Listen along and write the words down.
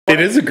It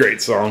is a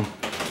great song.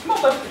 Come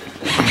on, bud.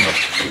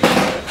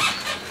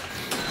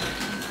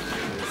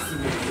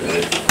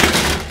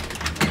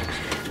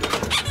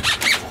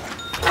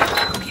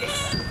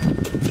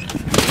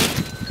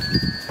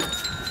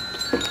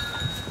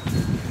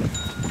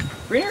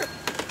 Bring her.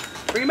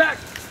 Bring him back.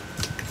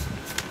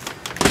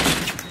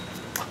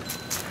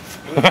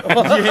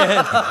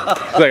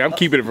 It's like, I'm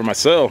keeping it for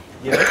myself.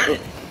 Give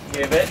it.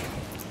 Give it.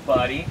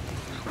 Buddy.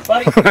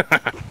 Buddy.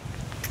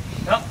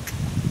 Nope.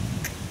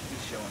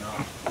 He's showing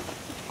off.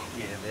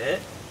 Give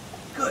it.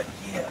 Good.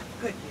 Yeah.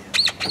 Good. Yeah.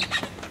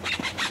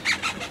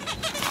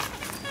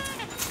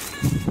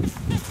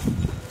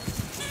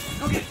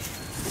 Go get it.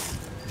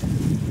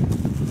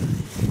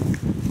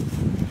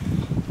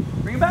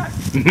 Bring him back.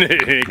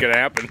 It ain't gonna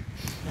happen.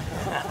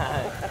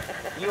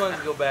 You want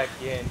to go back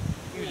in.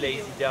 You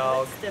lazy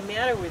dog. What's the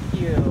matter with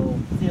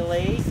you,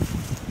 silly?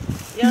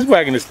 He's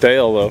wagging his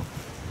tail though.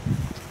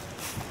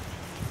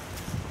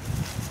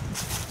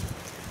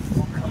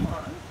 Oh, come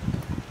on.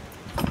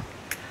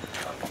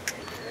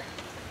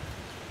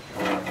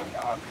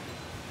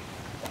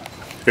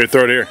 Here,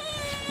 throw it here.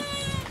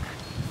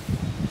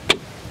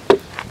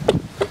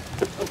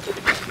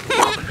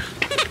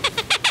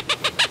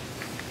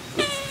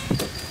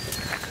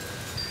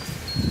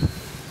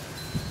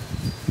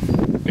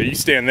 Yeah, you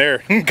stand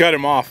there and cut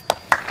him off.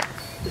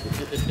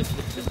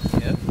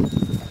 Yep.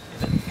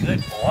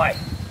 Good boy.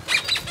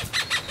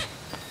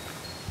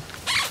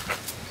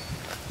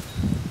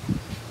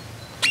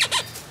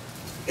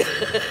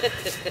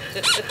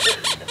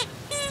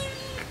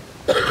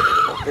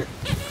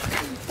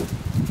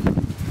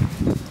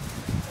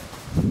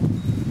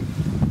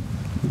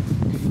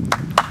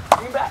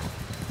 Bring him back.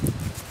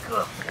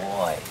 Good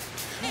boy.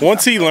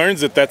 Once he learns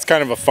that that's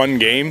kind of a fun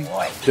game,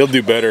 he'll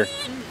do better.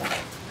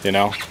 You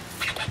know?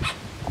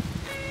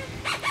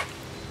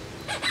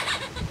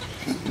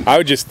 I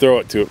would just throw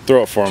it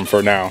for him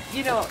for now.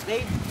 You know,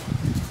 they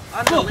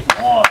on the Good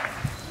boy.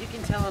 you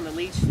can tell on the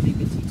leash they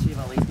can teach him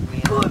at least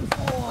commands. Good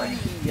boy.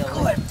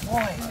 Good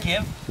boy.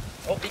 Give.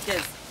 Oh,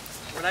 because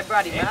when I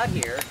brought him out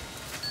here,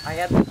 I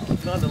had him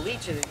on the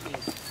leash and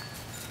he's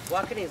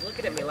walking. He's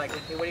looking at me like,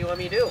 "Okay, what do you want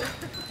me to do?"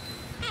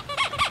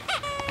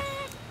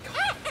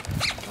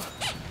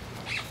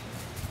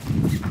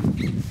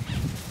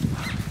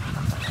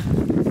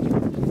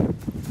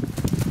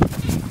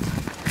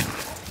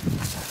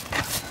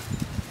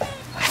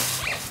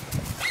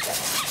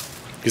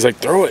 He's like,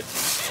 throw it.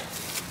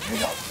 Here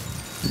you go.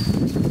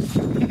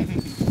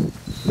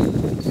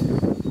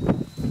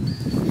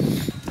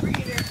 Bring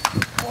it here.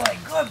 Good boy.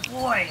 Good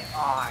boy. Oh,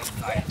 I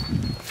got it.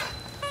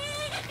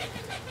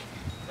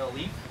 No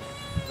leaf?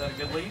 Is that a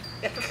good leaf?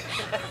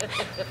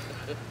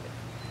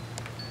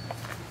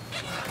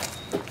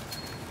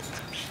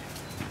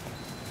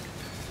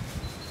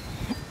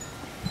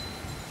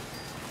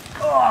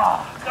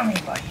 Oh, come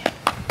here, buddy.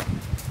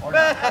 Or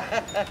not.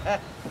 What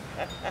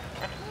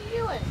are you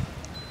doing?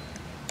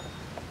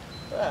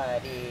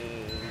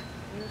 Buddy,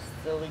 you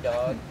silly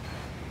dog.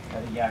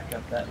 Gotta yak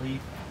up that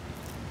leaf.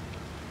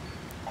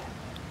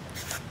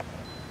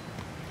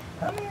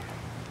 Come here.